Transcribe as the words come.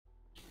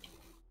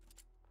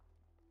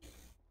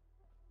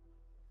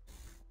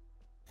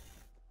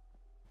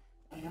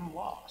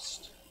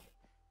lost.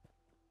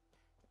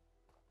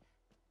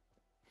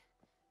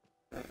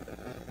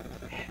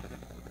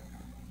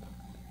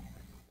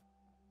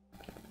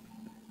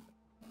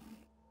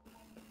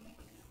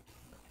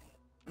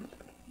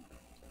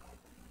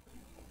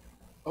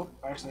 Oh,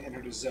 I actually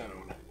entered a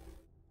zone.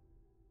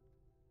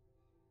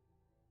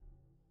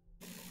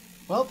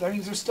 Well, that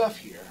means there's stuff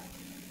here.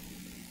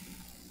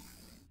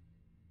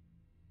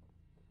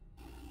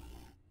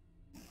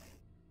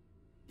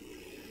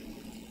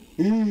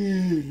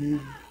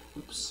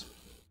 Oops.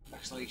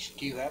 Actually,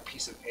 gave that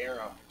piece of air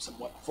a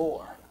somewhat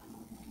 4.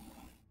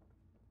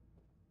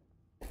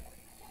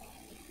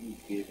 You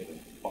gave it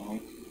a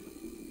bonk.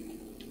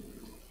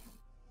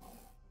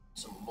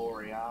 Some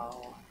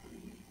L'Oreal.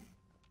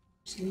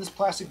 Just in this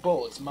plastic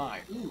bowl, it's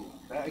mine. Ooh,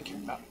 I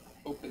cannot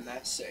open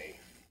that safe.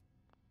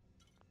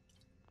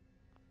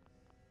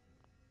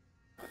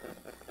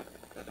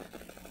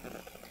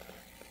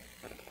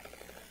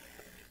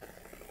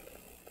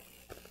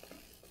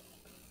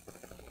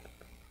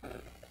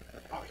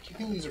 Oh, I keep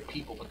thinking these are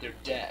people, but they're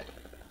dead.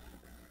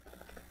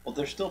 Well,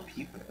 they're still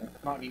people.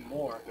 Not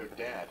anymore, they're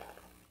dead.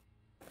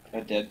 A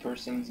dead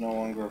person's no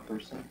longer a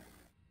person.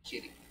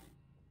 Kitty.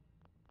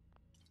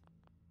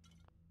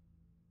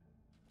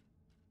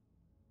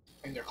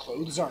 And their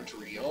clothes aren't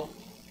real.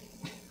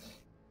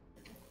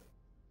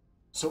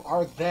 So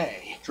are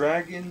they?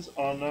 Dragons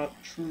are not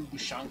true.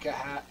 Ushanka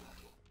hat.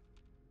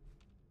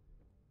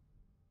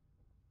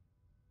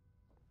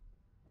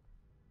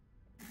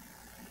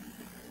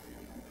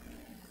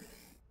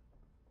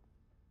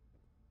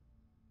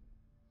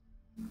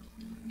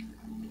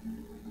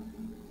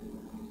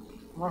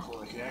 Remarkable,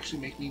 they could actually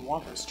make me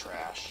want this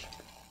trash.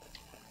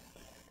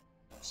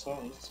 So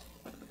it's...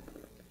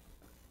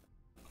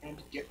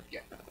 And get.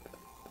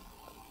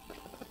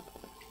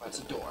 That's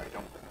a door, I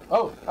don't...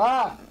 Oh!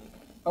 Ah!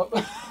 Oh.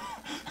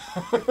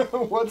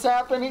 What's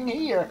happening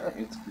here?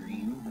 It's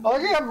green. Oh,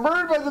 I got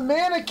burned by the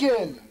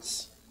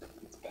mannequins!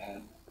 It's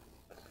bad.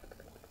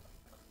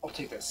 I'll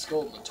take that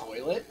skull in the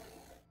toilet.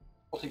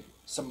 I'll take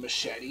some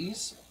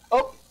machetes.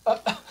 Oh!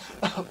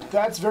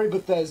 That's very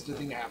Bethesda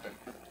thing to happen.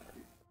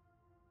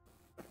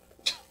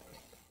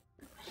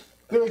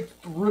 They're like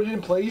rooted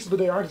in place, but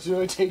they aren't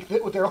really take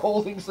what they're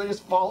holding, so they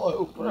just fall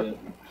over. Yeah.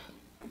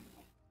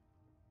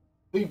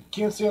 They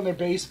can't stay on their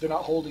base if they're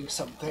not holding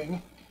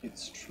something.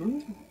 It's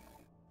true.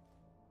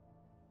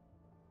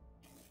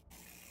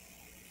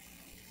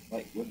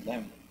 Like with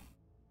them.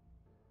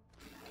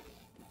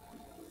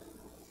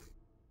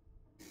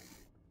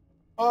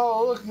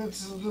 Oh, look,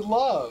 it's the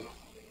love.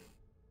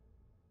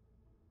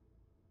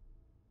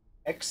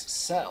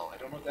 X-Cell. I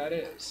don't know what that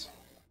is.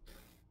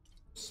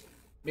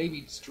 Maybe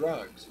it's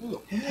drugs.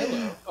 Ooh,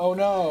 hello. Oh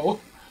no.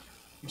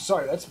 I'm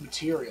sorry, that's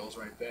materials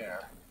right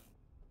there.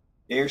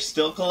 You're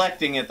still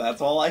collecting it,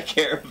 that's all I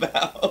care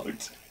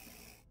about.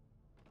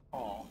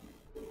 Oh.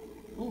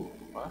 Ooh,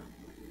 what?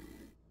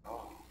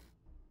 Oh.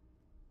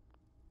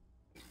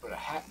 Put a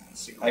hat in the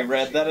cigarette I read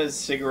machine. that as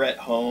cigarette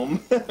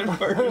home at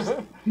first.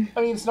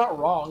 I mean, it's not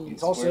wrong.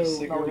 It's also where not what you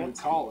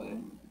cigarettes call it.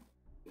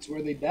 It's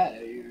where they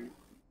bet.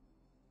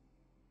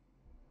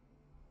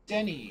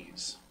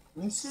 Denny's.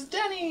 This is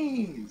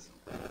Denny's!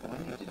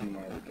 I need to do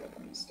my other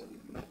Japanese study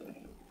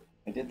today.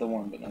 I did the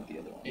one, but not the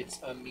other one. It's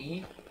a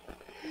me.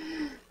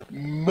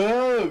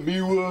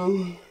 Mommy,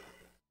 whoa!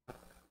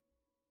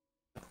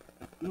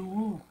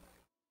 Ooh.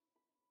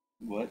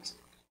 What?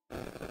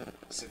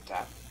 Sit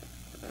that.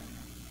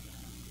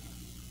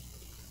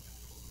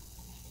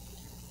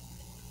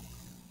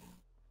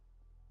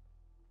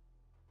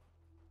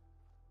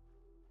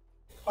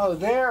 Oh,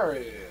 there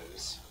it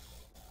is.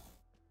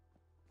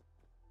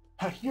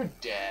 You're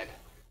dead.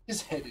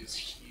 His head is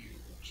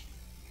huge.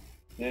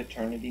 The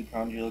Eternity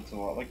kanji looks a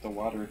lot like the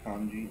water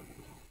kanji.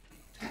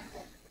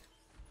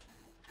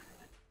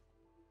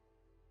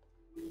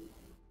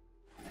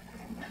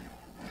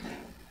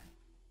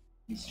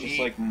 It's just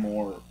like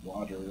more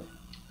water.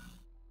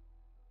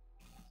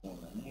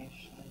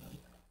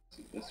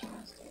 See, this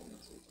one's done.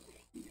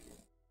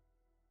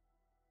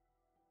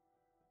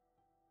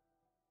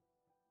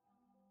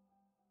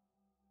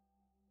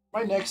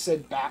 My neck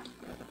said bat.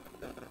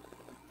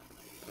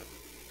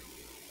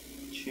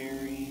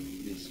 Cherry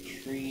is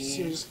tree.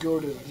 So just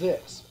go to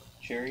this.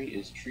 Cherry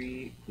is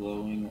tree,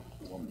 glowing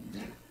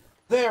woman.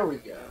 There we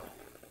go.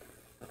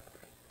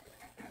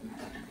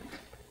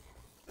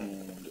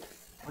 And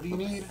What do you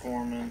need?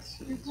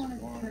 performance is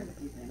one.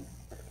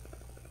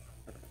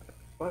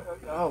 What?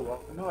 Oh,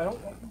 well, no, I don't.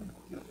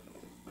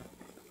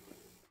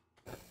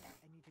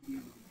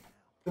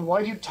 Then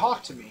why do you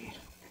talk to me?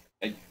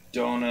 I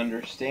don't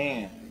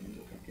understand.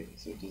 Okay,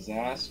 so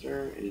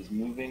disaster is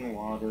moving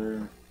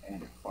water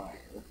and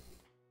fire.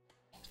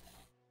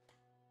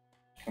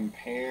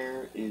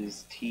 Compare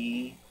is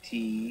T.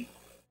 Tease.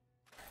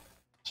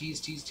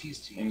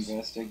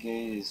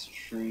 Investigate is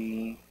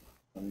tree.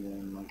 And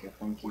then like a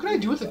funky. What can I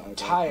do with a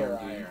tire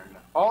iron?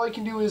 All I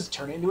can do is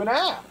turn it into an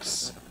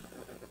axe.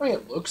 I mean,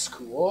 it looks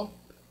cool.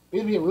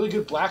 It'd be a really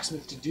good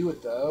blacksmith to do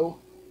it, though.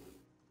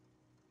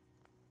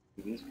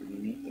 It is pretty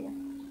neat, though.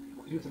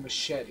 What can I do with a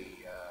machete?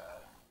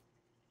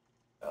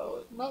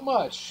 Not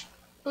much,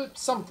 but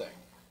something.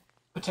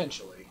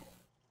 Potentially.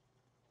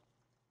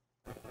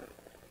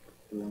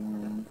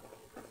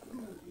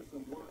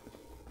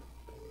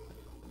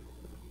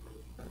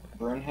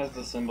 Burn has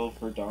the symbol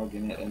for dog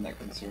in it, and that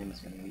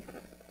concerns me.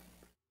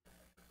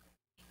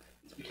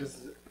 It's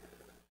because...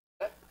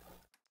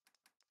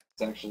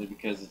 It's actually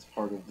because it's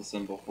part of the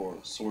symbol for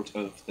sort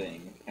of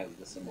thing, has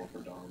the symbol for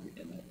dog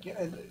in it. Yeah,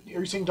 and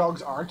are you saying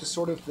dogs aren't a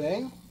sort of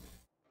thing?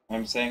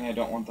 I'm saying I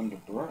don't want them to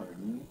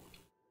burn.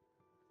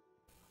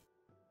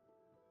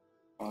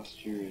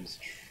 Posture is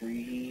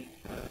tree,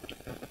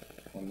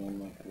 and then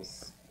like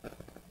this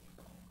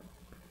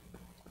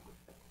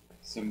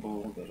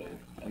symbol that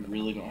I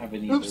really don't have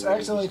any. Oops! I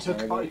ability to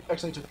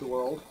accidentally took the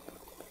world.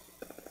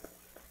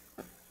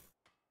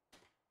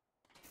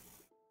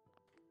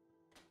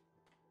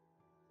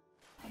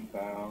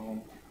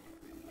 Bow.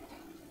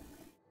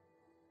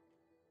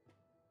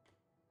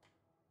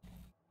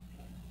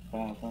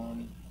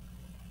 Fathom.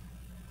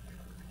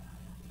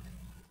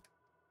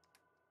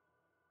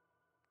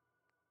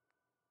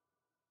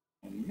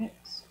 And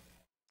mix,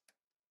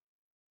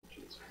 which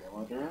is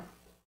water,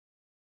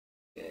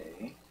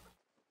 okay,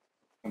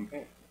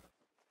 compare.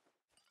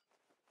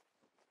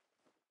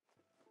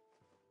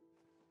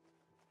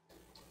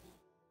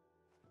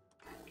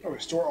 Oh,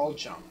 restore all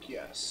junk,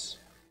 yes.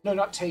 No,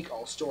 not take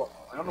all, store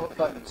all. I don't know what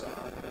buttons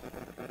are.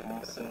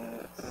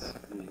 Assets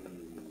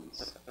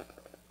is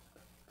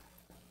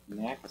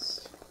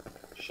next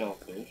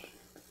shellfish.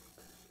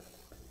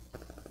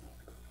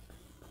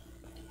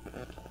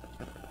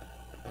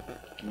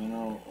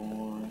 Mineral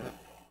ore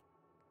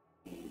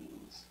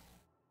is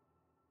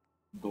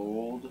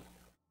gold,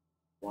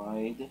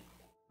 wide,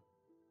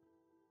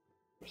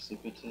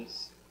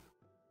 precipitous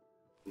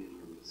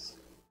is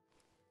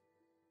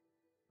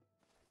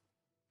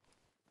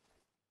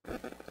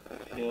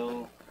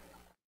hill,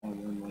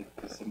 and then like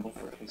the symbol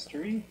for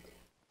history.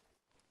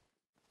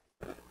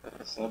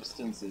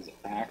 Substance is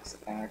axe,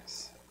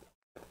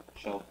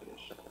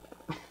 shellfish.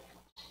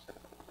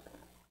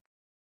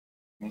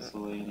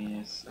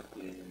 Miscellaneous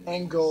is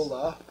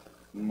Angola.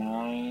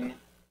 9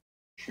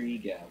 tree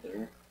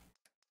gather.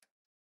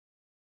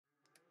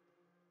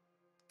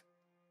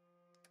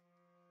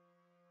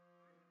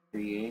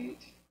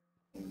 Create,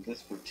 in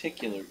this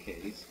particular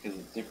case, because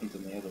it's different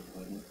than the other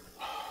one,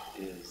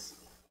 is,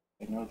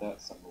 I know that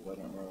symbol, but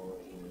I don't remember where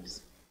it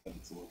is, but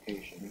it's a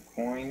location.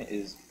 Coin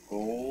is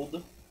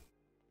gold.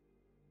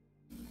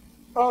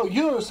 Oh,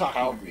 you know what I was talking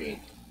Calgary.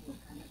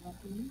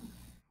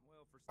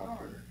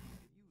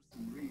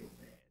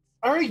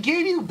 I already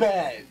gave you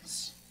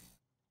beds!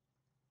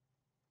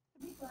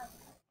 In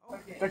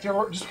fact,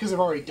 just because I've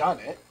already done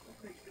it.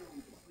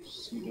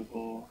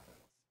 Suitable.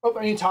 Oh,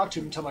 I need to talk to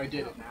him and tell him I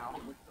did it now.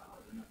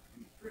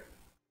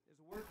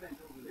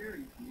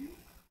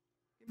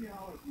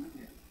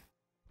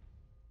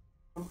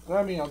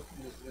 I mean,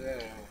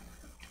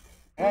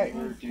 hey.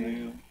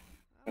 Overdue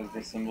has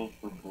the symbol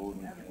for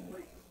golden head.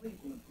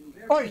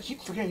 Oh, you keep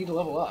forgetting I need to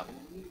level up.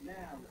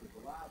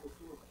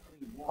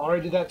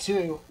 Already did that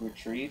too.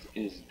 Retreat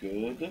is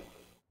good.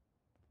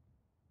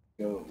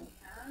 Go.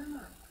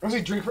 I was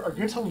like, I'm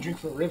gonna tell him to drink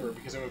from the river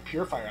because I'm a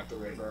purifier at the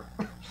river.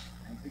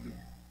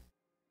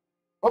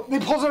 Oh, he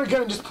pulls out a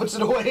gun and just puts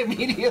it away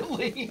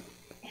immediately.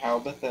 How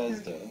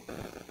Bethesda?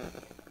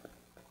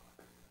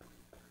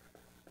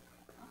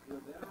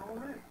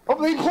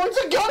 Oh, he points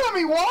a gun at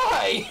me.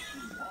 Why?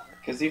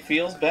 Because he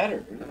feels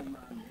better.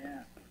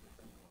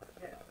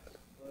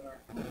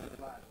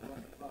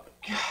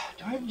 God,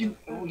 do I have to do?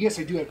 Oh, yes,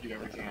 I do have to do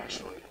everything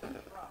actually.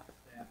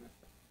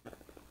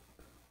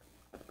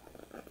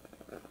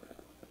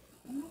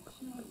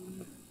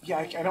 Yeah,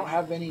 I don't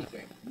have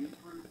anything.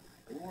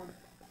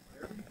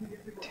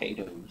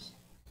 Potatoes.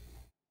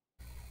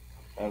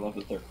 I love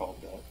that they're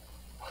called that.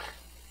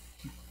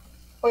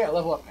 Oh yeah,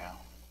 level up now.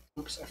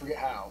 Oops, I forget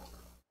how.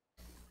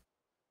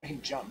 I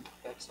can jump.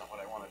 That's not what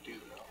I want to do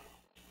though.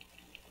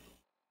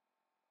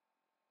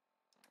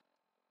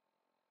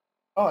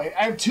 Oh, I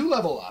have 2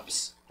 level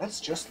ups.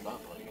 That's just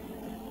lovely.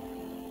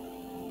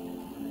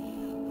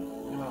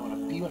 What do I want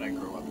to be when I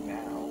grow up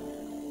now?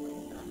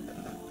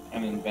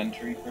 An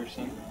inventory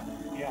person.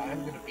 Yeah,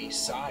 I'm gonna be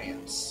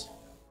science.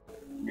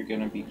 You're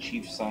gonna be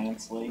Chief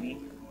Science Lady.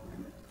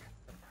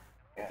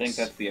 Yes. I think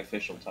that's the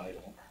official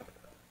title.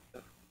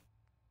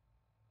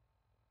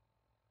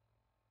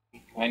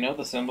 I know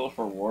the symbol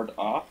for ward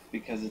off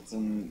because it's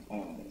in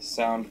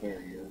sound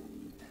barrier,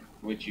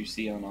 which you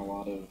see on a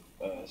lot of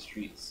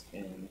streets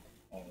in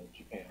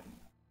Japan.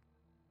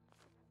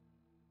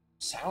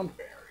 Sound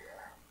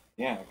barrier.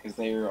 Yeah, because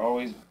they are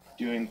always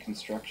doing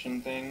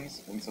construction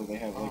things, and so they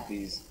have like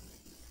these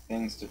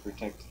things to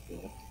protect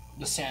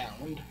The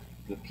sound.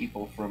 the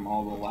people from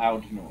all the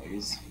loud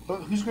noise.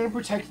 But who's gonna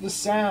protect the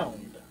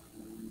sound?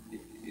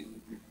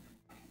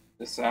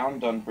 The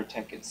sound doesn't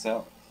protect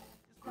itself.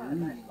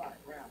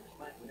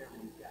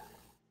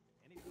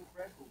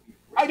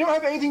 I don't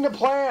have anything to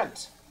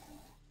plant.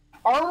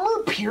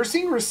 Armor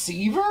piercing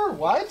receiver?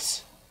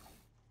 What?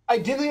 I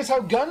didn't think that's how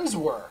guns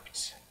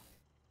worked.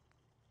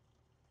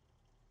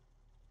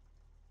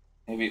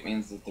 Maybe it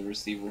means that the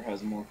receiver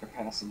has more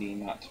capacity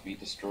not to be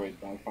destroyed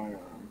by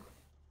firearm.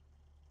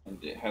 And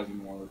it has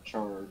more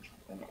charge,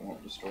 and it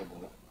won't destroy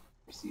the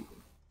receiver.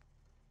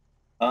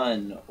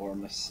 Or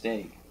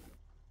mistake.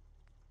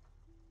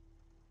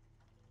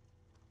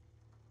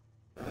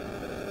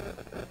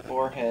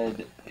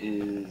 Forehead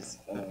is,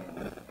 I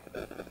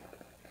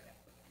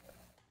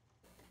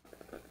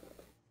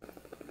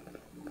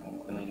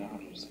don't really know how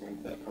to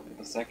describe that part, but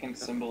the second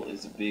symbol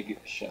is big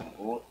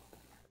shell.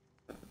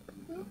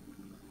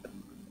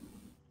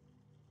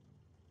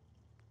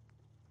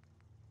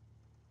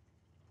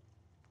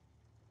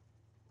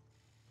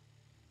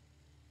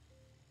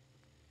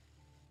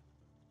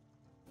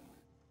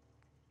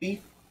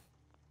 Beef.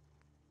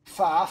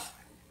 Faff.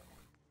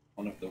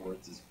 One of the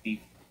words is beef.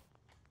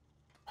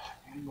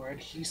 And more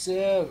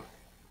adhesive.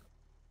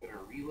 Better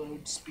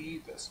reload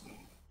speed. That's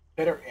neat.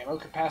 Better ammo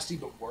capacity,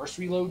 but worse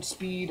reload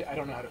speed. I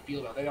don't know how to feel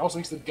about that. It also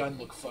makes the gun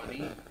look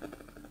funny.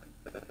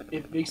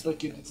 It makes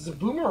like it's a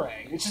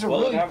boomerang. It's just a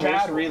really it have bad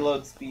worse one.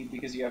 reload speed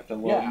because you have to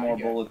load more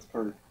bullets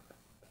per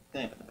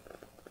thing.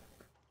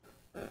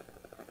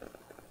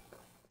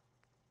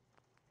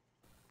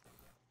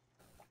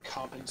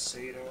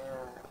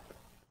 Compensator.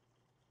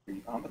 What are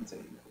you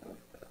compensating for?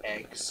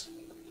 Eggs.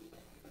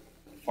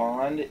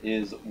 Fond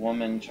is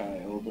woman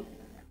child.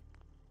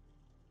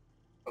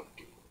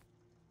 Okay.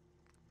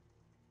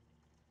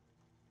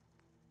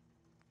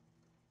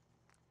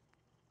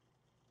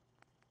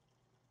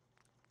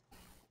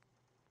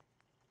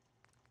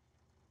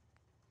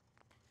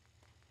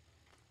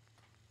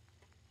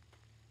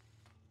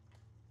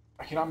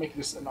 I cannot make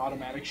this an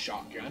automatic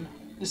shotgun.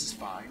 This is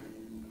fine.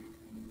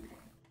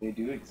 They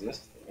do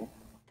exist though.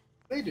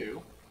 They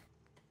do.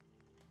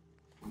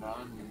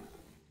 None.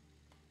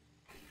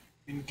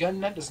 And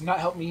GunNet does not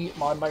help me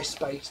mod my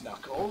spiked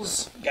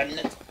knuckles.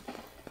 GunNet.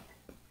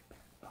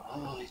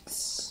 Oh,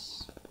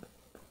 it's...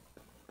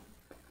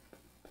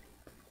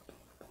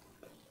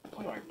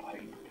 What do I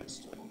pipe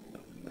pistol?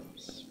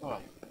 Oh.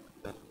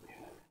 Yeah.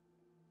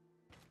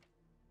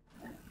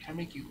 Can I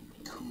make you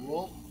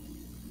cool?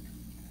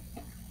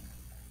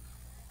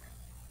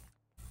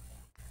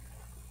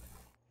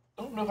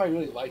 I don't know if I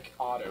really like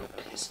auto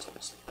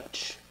pistols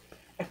much.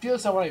 I feel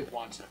it's not what I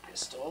want in a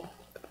pistol.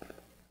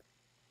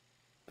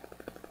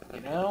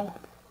 You know?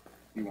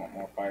 You want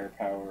more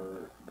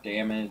firepower,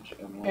 damage,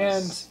 and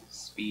less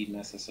speed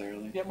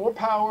necessarily. Yeah, more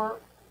power,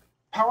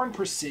 and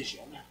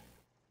precision.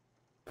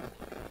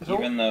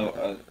 Even though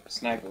a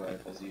sniper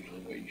rifle is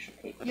usually what you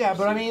should put. Yeah,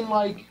 but I mean,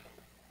 like,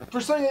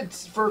 for something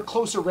that's for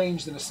closer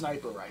range than a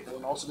sniper rifle,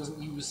 and also doesn't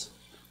use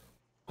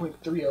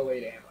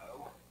 .308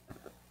 ammo.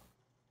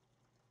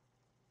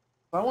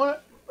 If I want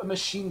a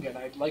machine gun,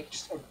 I'd like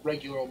just a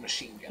regular old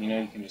machine gun. You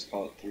know, you can just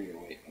call it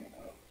 308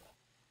 ammo.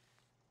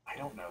 I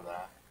don't know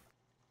that,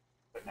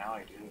 but now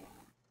I do.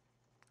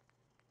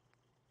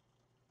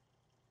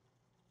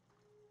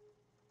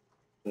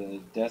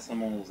 The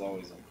decimal is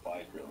always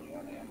implied really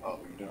on ammo.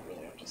 You don't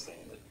really have to say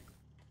it.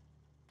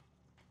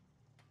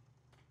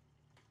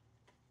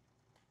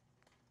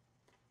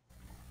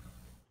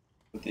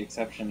 With the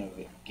exception of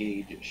a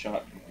gauge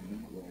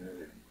shotgun,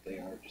 where they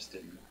are just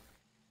in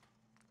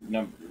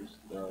numbers,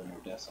 there are no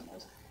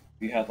decimals.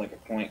 If you had like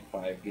a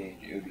 .5 gauge,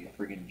 it would be a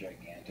friggin'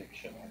 gigantic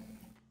shell.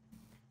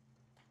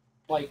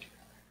 Like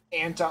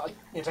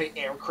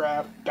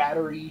anti-aircraft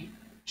battery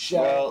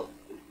shell. Well,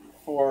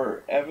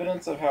 for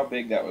evidence of how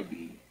big that would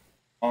be,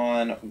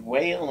 on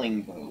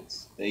whaling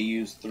boats, they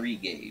use 3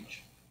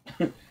 gauge.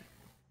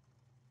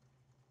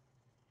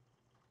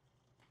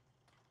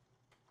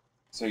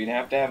 So you'd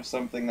have to have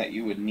something that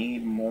you would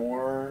need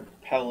more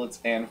pellets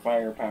and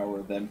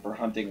firepower than for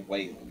hunting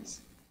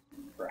whales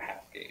for a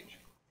half gauge.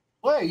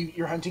 Well,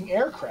 you're hunting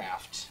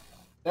aircraft.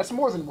 That's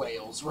more than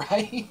whales,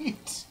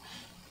 right?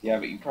 Yeah,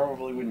 but you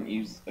probably wouldn't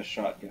use a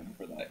shotgun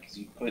for that because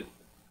you put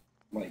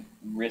like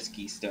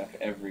risky stuff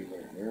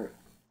everywhere.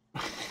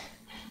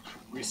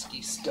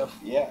 Risky stuff.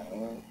 Yeah.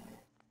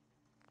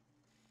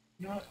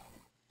 You know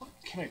what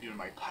can I do to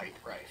my pipe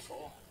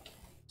rifle?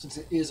 Since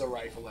it is a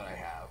rifle that I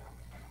have.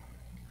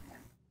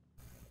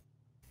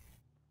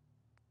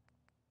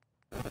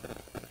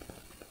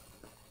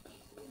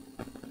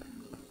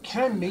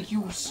 Can I make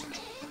you...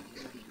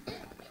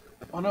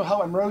 Oh no,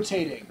 how I'm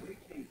rotating.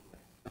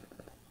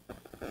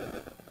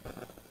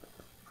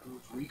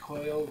 Improve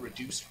recoil,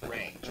 reduced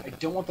range. I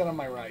don't want that on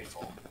my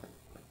rifle.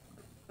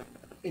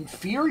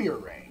 Inferior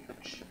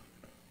range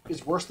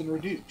is worse than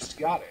reduced.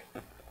 Got it.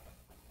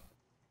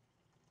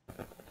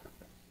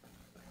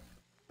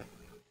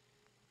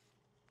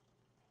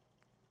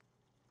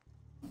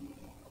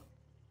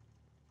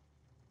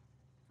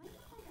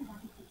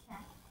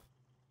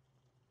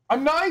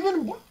 I'm not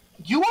even...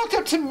 You walked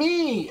up to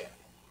me!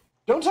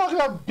 Don't talk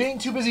about being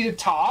too busy to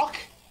talk!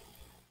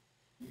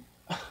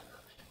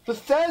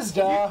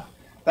 Bethesda!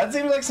 That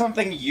seems like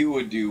something you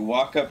would do.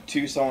 Walk up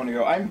to someone and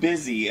go, "I'm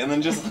busy," and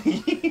then just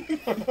leave.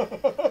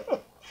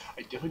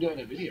 I definitely do it in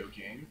a video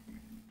game.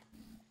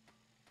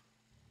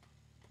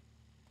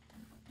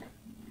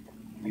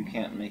 You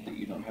can't make it,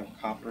 you don't have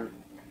copper.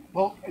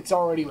 Well, it's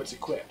already what's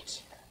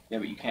equipped. Yeah,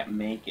 but you can't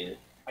make it.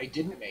 I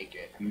didn't make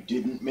it. You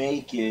didn't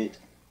make it.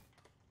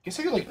 Guess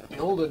I could like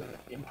build an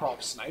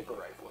improv sniper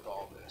rifle with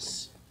all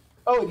this.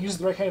 Oh, it uses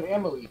the right kind of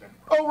ammo even.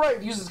 Oh right,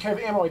 it uses the kind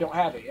of ammo I don't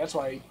have it. That's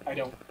why I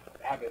don't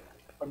have it.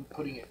 I'm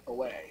putting it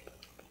away.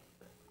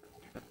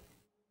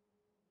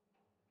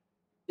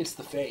 It's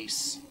the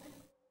face.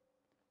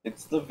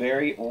 It's the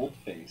very old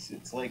face.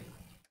 It's like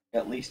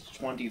at least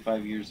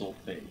 25 years old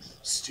face.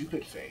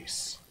 Stupid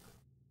face.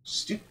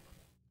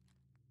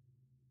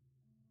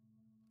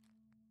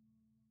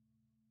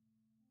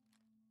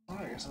 Oh,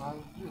 I guess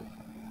I'll do it.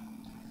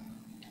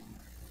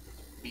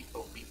 Beep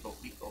boop, beep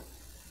boop, beep boop.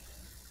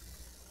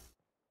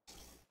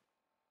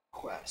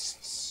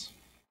 Quests.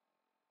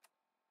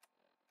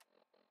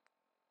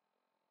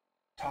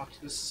 Talk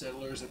to the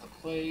settlers at the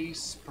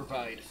place.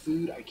 Provide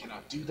food. I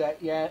cannot do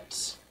that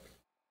yet.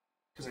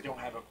 Because I don't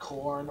have a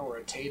corn or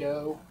a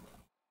tato.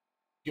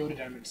 Go to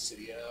Diamond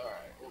City.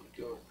 Alright, we'll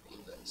go do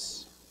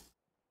this.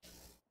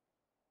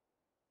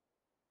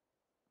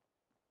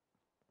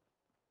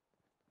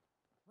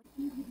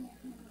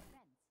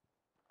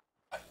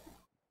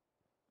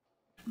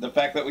 The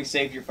fact that we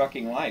saved your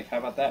fucking life. How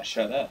about that?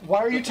 Shut up. Why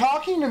are you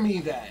talking to me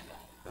then?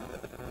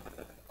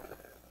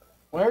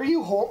 Why are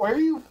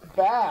you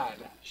bad?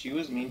 She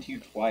was mean to you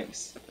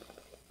twice.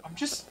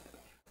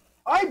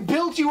 I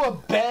built you a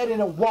bed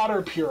and a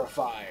water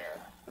purifier.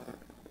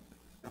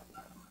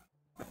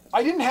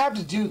 I didn't have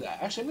to do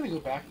that. Actually, I'm going to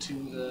go back to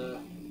the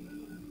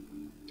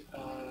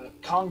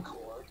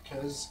Concord,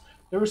 because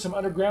there were some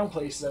underground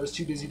places I was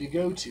too busy to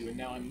go to, and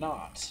now I'm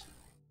not.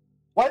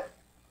 What?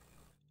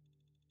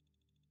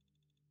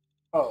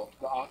 Oh,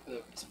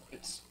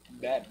 it's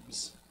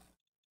beds.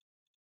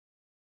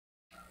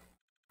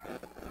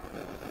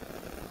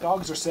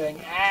 Dogs are saying,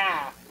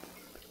 ah!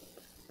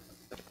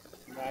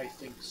 And I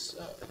think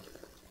so.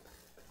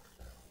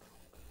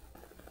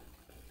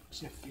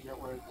 Just have to figure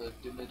out where the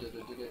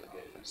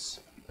is.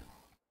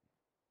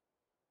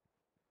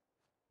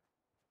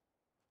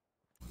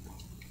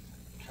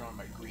 Turn on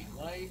my green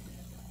light.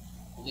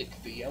 Lick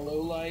the yellow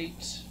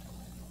light.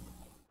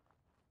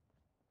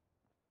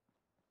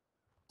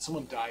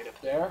 Someone died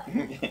up there.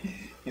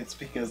 It's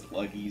because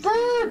Luggy's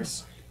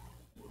Birds!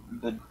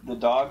 The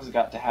dogs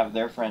got to have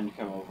their friend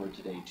come over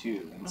today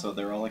too, and so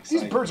they're all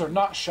excited. These birds are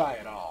not shy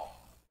at all.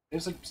 They're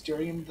just like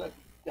staring at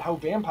how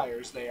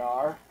vampires they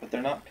are. But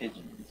they're not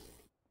pigeons.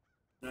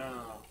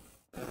 No.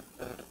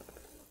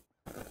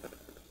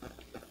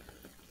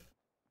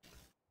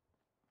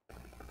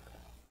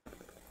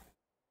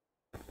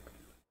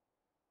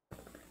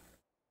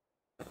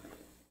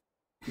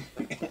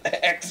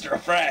 Extra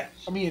fresh!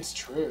 I mean, it's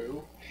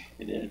true.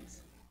 It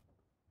is.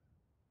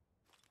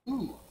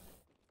 Ooh.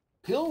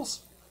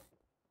 Pills?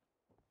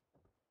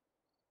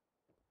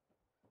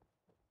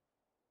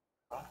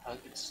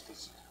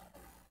 It's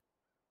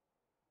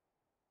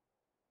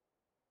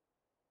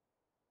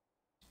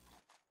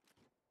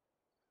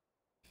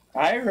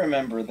I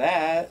remember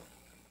that.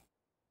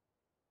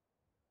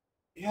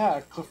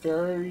 Yeah,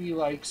 Clefairy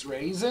likes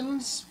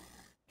raisins.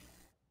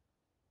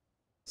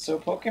 So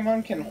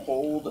Pokemon can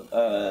hold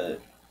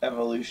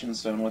Evolution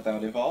Stone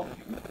without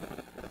evolving.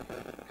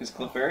 Because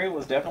Clefairy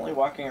was definitely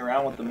walking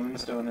around with the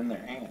Moonstone in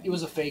their hand. It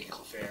was a fake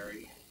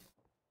Clefairy.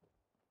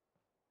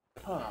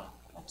 Huh,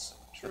 that's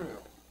true.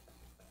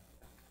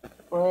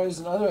 Whereas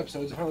in other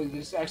episodes, apparently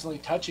just accidentally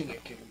touching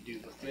it can do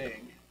the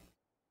thing.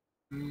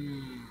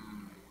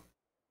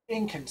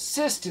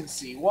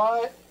 Inconsistency,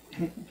 what?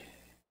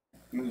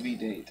 Movie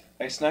date.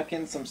 I snuck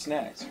in some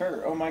snacks.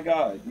 Her, oh my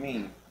god,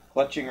 me.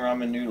 Clutching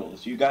ramen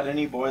noodles. You got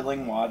any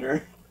boiling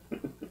water?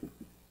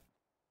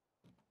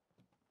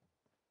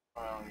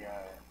 Oh,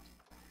 yeah.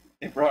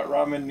 They brought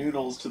ramen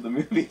noodles to the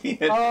movie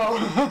theater.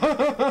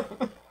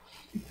 Oh!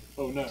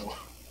 Oh no.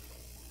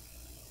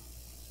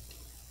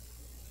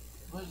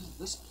 What is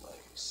this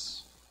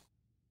place?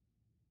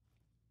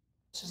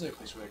 This is a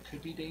place where there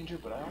could be danger,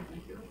 but I don't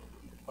think there is.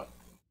 What?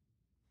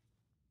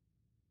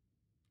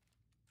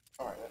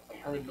 Alright, I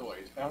heard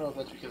noise. I don't know if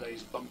that's because I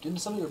just bumped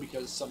into something or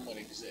because someone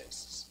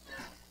exists.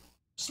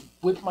 Just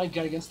whip my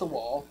gun against the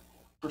wall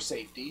for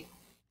safety.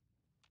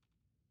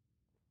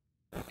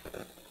 There's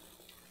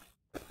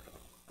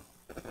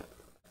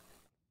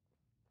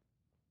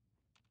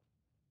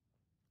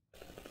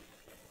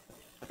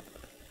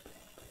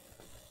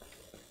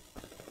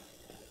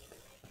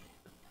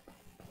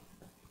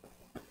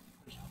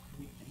not going to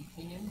be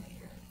anything in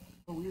here.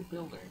 A weird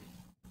building.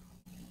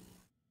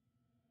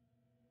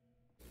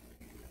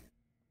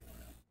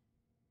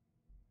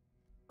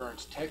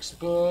 Burnt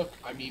textbook.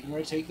 I'm even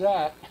going to take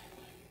that.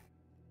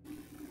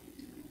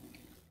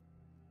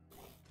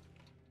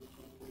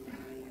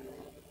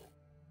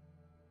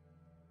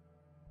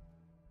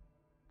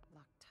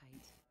 Locked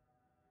tight.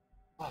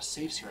 Oh,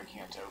 safes here I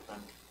can't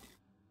open.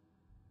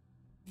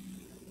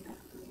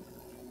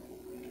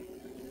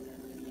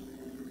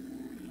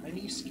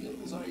 Many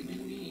skills I do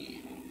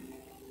need.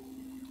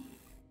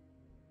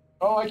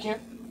 Oh, I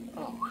can't.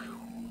 Oh, whew.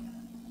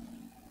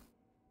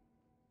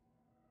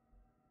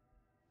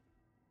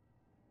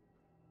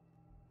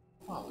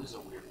 Oh, this is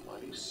a weird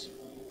place.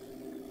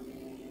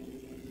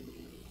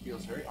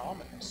 Feels very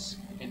ominous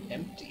and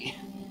empty.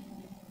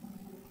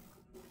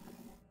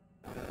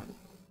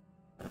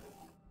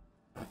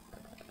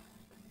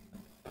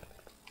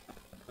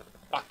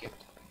 Bucket.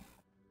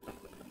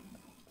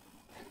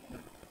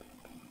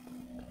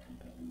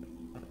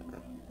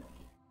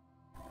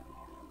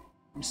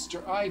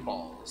 Mr.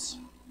 Eyeballs.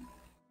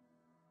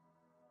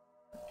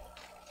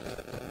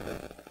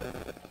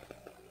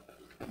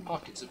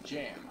 Pockets of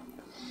jam.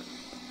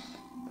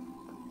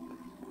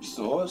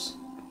 Sauce?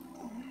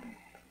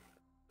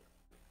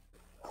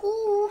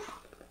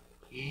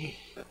 Eh.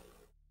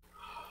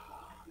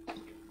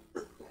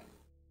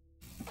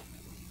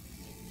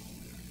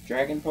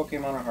 Dragon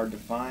Pokemon are hard to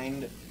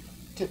find.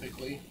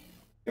 Typically.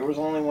 There was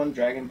only one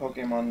Dragon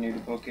Pokemon new to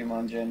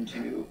Pokemon Gen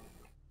 2.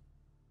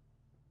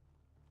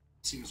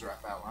 Seems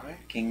rough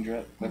ironic.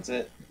 Kingdra. That's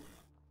it.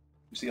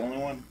 It's the only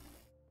one.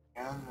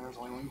 And there's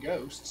only one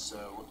ghost,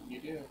 so what can you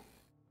do?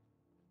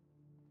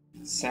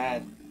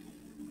 Sad.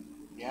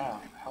 Yeah,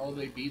 how will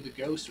they be the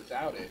ghost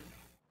without it?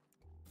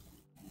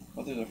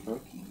 Oh, there's a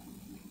Froakie.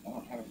 I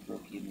don't have a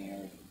Froakie in the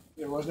yard.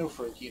 There was no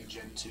Froakie in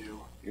Gen 2.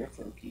 You're a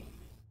Froakie.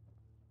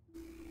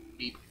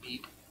 Beep,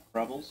 beep.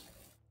 Rubbles?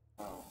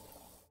 Oh.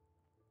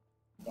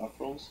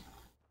 Buffles?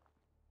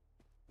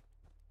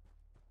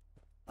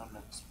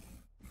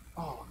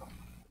 Oh,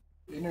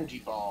 energy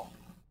ball.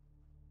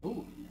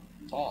 Ooh,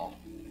 ball.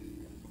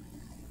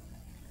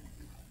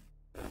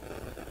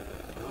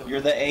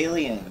 You're the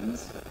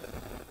aliens.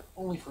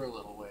 Only for a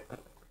little bit.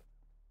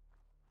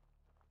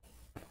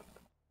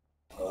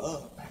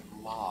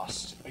 I'm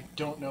lost. I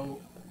don't know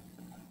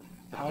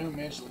how I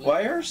managed to live.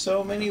 Why are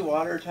so many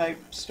water type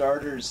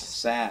starters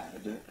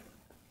sad?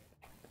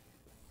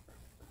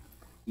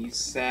 He's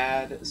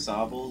sad.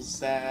 Sobble's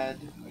sad.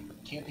 I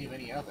can't think of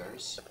any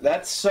others.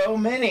 That's so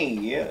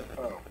many!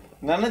 Oh.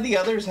 None of the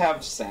others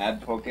have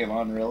sad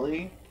Pokemon,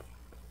 really.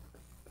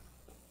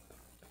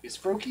 Is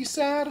Froakie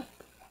sad?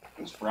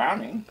 It's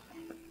frowning.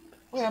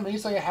 Well, I mean,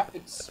 it's like a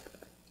it's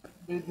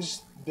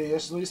just the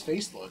way his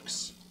face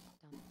looks.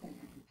 Don't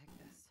pick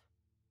this.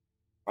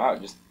 Wow,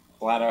 it just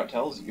flat out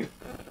tells you.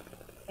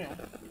 Yeah.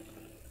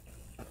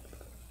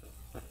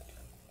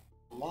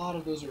 A lot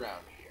of those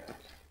around here.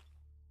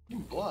 Ooh,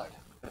 blood.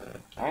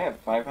 I have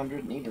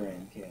 500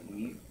 Nidoran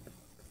candy.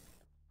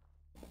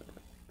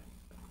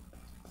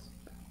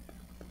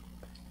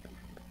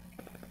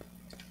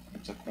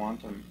 It's a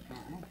quantum.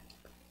 Mm-hmm.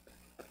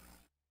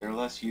 They're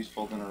less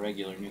useful than a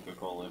regular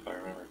Nuka-Cola, if I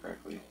remember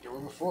correctly. There were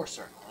before,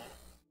 certainly.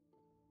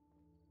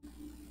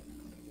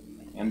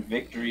 And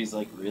Victory's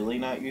like really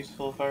not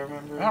useful, if I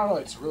remember. I don't know,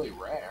 it's really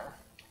rare.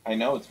 I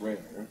know it's rare.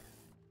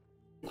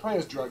 It probably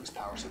has drugs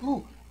power. So,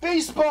 ooh,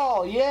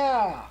 baseball,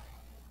 yeah!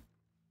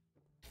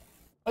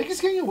 I guess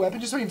getting a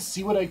weapon just so I can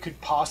see what I could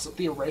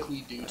possibly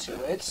theoretically do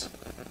to it.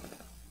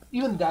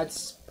 Even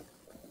that's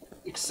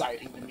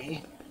exciting to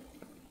me.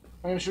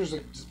 I'm sure it's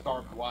like just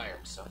barbed wire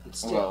and stuff, but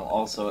still. Well,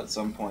 also at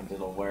some point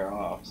it'll wear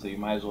off, so you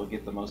might as well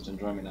get the most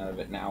enjoyment out of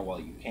it now while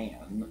you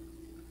can.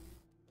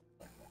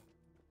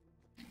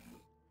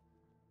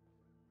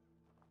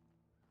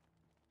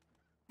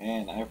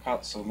 Man, I've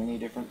caught so many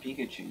different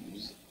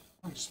Pikachus.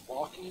 I'm just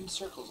walking in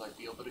circles, I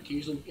feel, but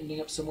occasionally ending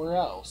up somewhere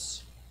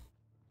else.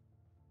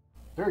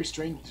 Very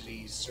strange,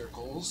 these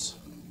circles.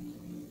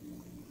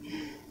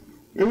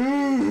 Okay,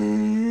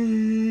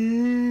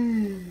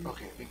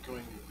 I think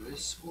going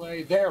this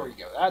way. There we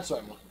go. That's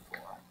what I'm looking for.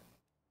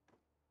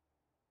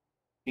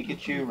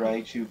 Pikachu,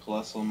 Raichu,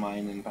 Plusle,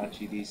 and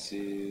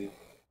Pachirisu,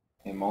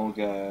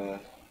 Emolga,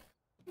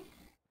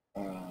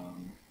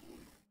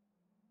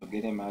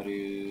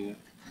 Togedemaru,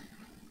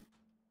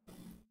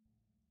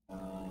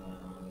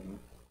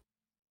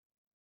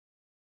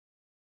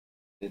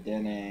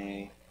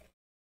 Dedenne,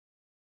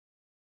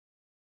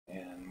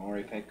 and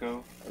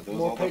Moripeko. Are those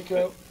all the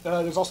Morpeko.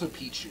 There's also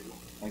Pichu.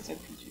 I said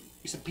Pichu.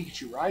 You said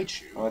Pikachu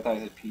Raichu. Oh, I thought I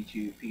said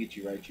Pichu,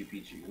 Raichu,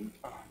 Pichu. You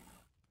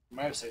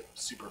might have said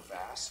super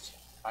fast.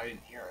 I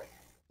didn't hear it.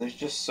 There's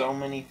just so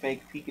many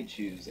fake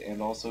Pikachus,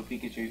 and also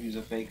Pikachu who's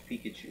a fake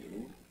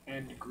Pikachu.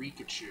 And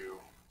Greekachu.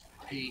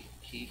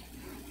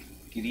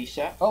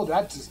 Grisha? Oh,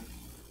 that doesn't.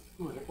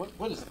 Ooh,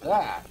 what is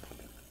that?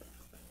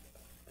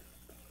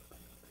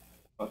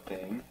 What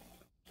thing?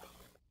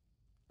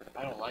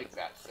 I don't like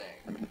that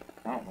thing.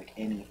 I don't like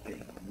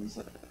anything.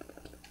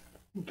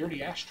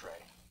 Dirty ashtray.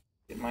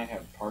 It might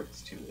have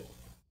parts to it.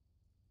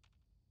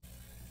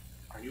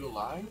 Are you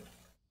alive?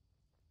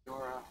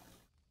 You're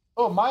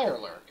Oh,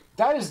 Mirelurk.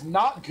 That is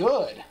not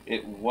good.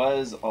 It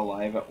was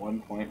alive at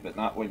one point, but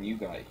not when you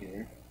got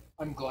here.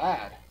 I'm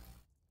glad.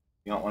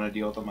 You don't want to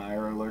deal with a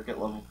Mirelurk at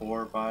level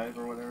 4 or 5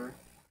 or whatever?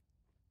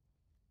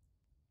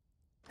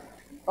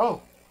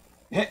 Oh,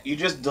 You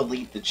just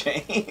delete the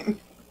chain.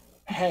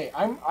 hey,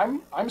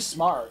 I'm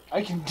smart.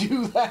 I can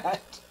do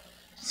that.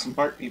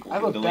 Smart people I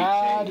have can a delete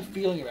bad chain.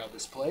 feeling about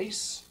this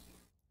place.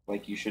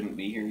 Like you shouldn't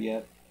be here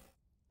yet.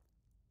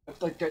 I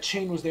feel like that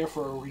chain was there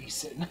for a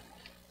reason.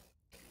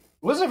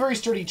 It wasn't a very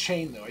sturdy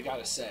chain, though, I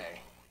gotta say.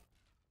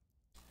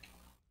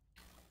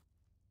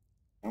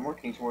 I'm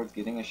working towards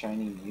getting a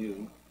shiny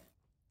Mew.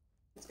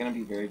 It's gonna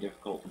be very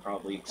difficult and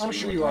probably I'm extremely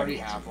sure you already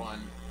time have consuming.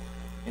 one.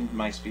 In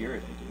my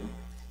spirit, I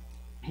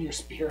do. In your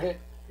spirit?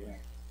 Yeah.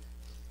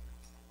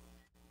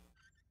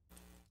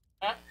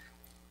 Ah,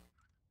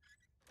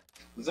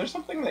 Is there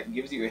something that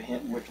gives you a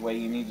hint which way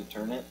you need to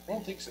turn it? I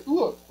don't think so.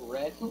 Ooh,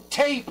 red. Ooh,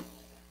 tape!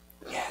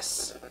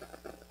 Yes.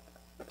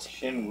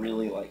 Shin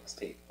really likes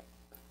tape.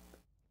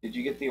 Did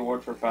you get the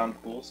award for found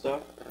cool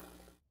stuff?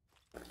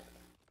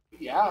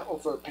 Yeah,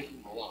 over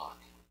picking the lock.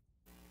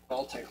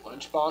 Baltech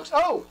lunchbox.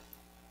 Oh!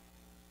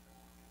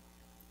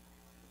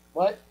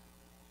 What?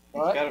 He's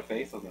What? got a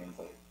face on the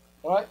inside.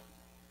 What?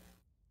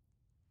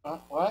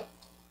 What?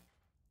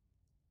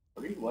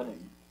 What are you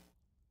letting?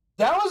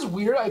 That was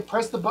weird. I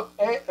pressed the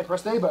I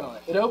pressed the A button on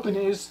it. It opened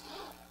and is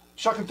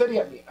shot confetti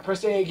at me. I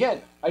pressed A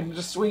again. I'm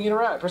just swinging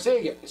around. I pressed A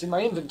again. It's in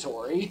my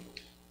inventory.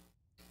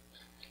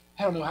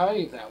 I don't know how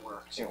any of that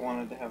works. It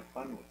wanted to have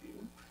fun with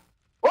you.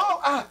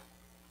 Whoa! Ah!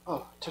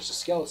 Oh, touched a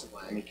skeleton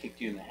And it leg. kicked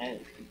you in the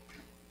head.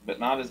 But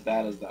not as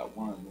bad as that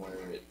one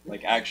where it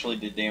like actually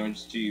did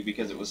damage to you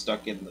because it was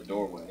stuck in the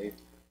doorway.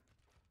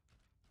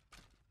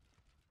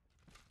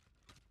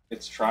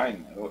 It's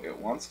trying though. It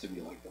wants to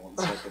be like the one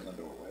stuck in the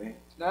doorway.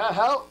 Now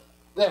help!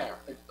 There.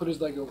 I put his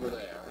leg over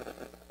there.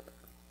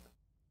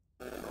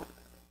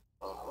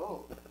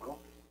 Oh. Well.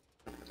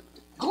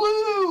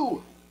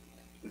 Glue!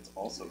 It's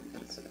also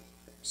easy.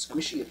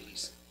 Squishy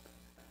adhesive.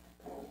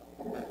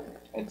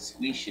 And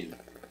squish it.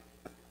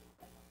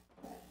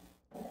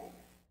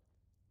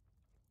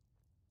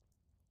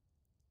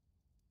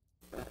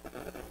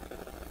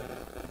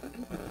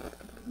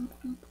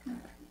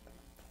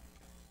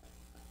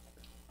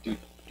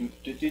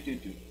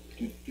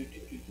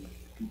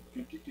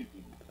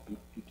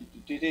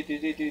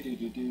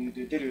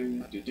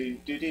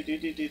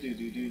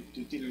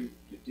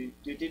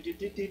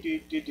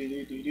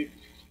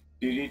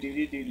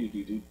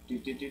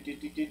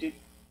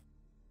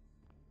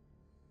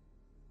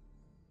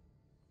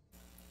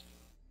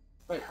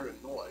 I heard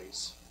a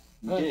noise.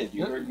 You did.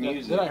 You heard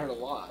music. Then I heard a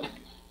lot.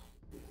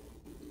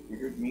 You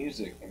heard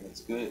music, and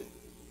it's good.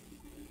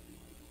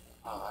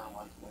 Oh, I don't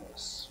like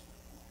this.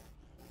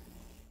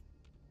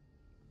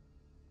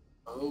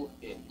 Oh,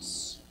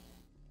 it's...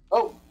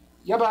 Oh!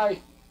 Yeah, bye!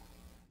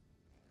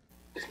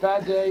 It's a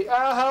bad day.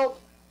 Ah,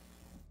 help!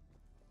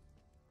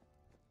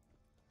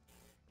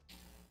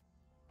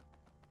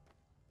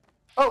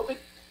 Oh,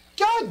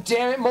 God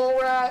damn it, mole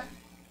rat!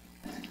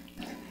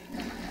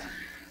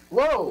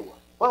 Whoa!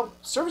 Well,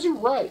 serves you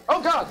right.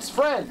 Oh God, it's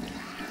friend!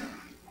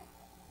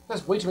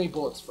 That's way too many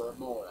bullets for a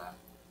mole rat.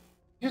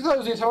 You thought it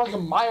was gonna like a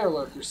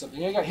Mirelurk or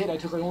something. I got hit, I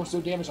took like almost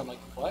no damage. I'm like,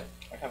 what?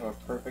 I have a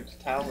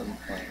perfect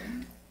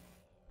Talonflame.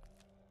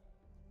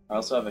 I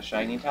also have a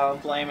shiny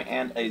Talonflame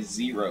and a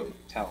 0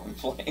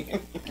 Talonflame.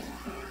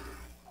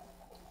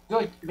 They're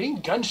like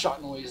making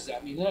gunshot noises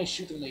at me, and then I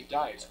shoot them and they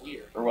die. It's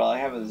weird. Or well, I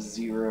have a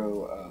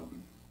 0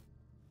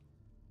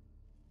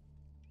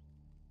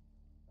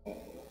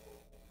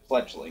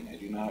 Fletchling. I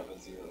do not have a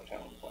 0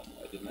 Talonflame.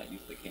 I did not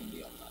use the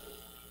candy on that.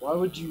 Why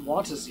would you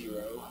want a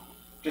 0?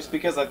 Just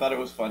because I thought it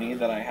was funny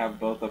that I have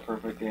both a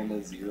perfect and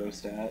a 0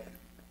 stat.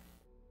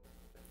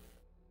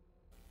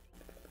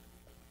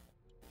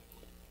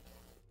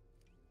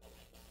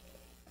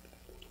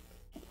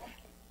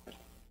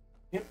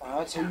 Yep,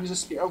 that's how you use a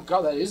spear. Oh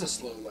God, that is a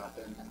slow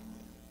weapon.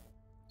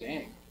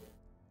 Dang.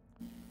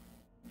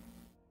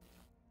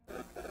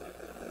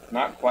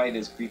 Not quite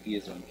as creepy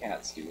as when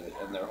cats do it,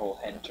 and their whole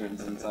head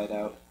turns inside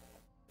out.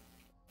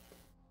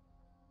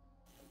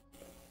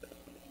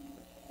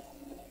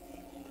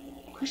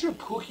 Pretty sure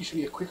Pookie should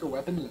be a quicker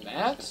weapon than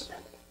that.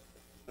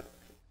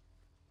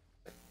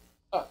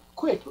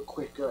 Quick, but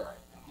quicker.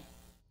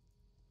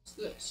 What's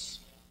this?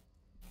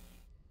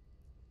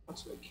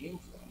 That's where it came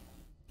from.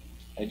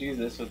 I do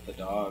this with the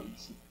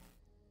dogs.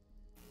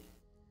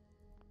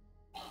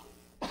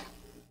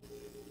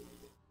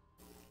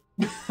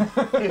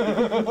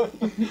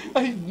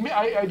 I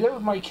did it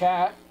with my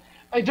cat.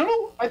 I don't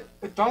know. I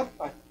thought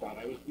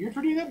I was weird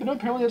for doing that, but no,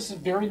 apparently that's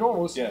very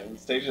normal. Yeah, the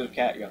stage of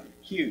cat gun.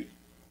 Cute.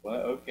 What?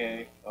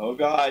 Okay. Oh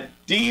God,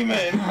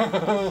 demon!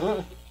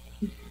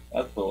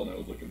 That's the one I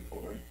was looking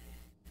for.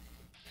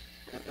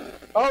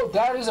 Oh,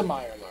 that is a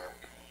Mirelurk.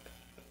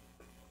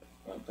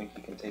 I don't think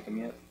you can take them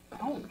yet. I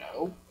don't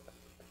know.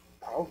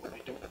 Probably. I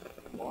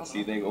don't want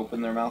See, to. they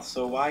open their mouth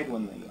so wide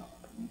when they yawn.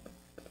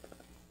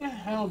 Yeah,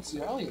 I don't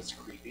see. I don't think it's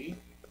creepy.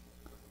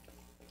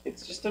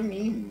 It's just a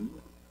meme.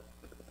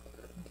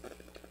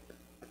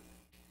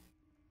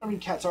 I mean,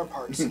 cats are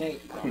part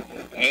snake, probably.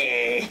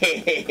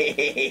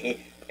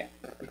 Yeah.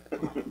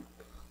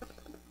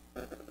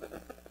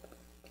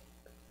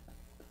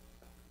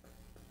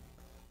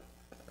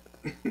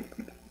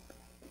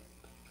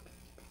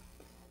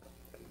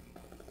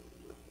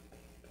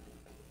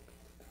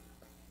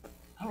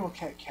 I don't know what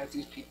kind of cats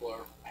these people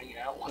are hanging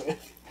out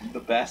with. The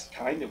best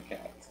kind of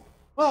cats.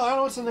 Well, I don't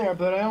know what's in there,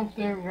 but I don't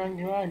think I'm going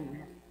to.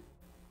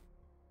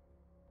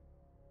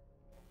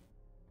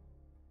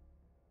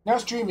 Now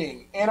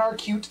streaming,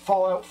 Anarcute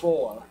Fallout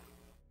 4.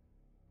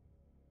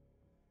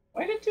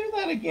 Why did it do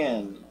that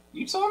again?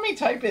 You saw me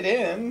type it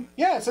in.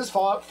 Yeah, it says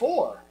Fallout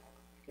 4.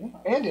 Yeah.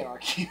 And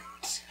Anarcute.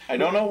 I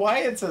don't know why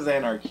it says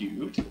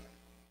Anarcute.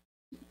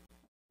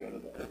 Go to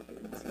that.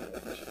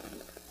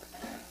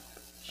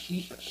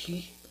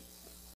 He.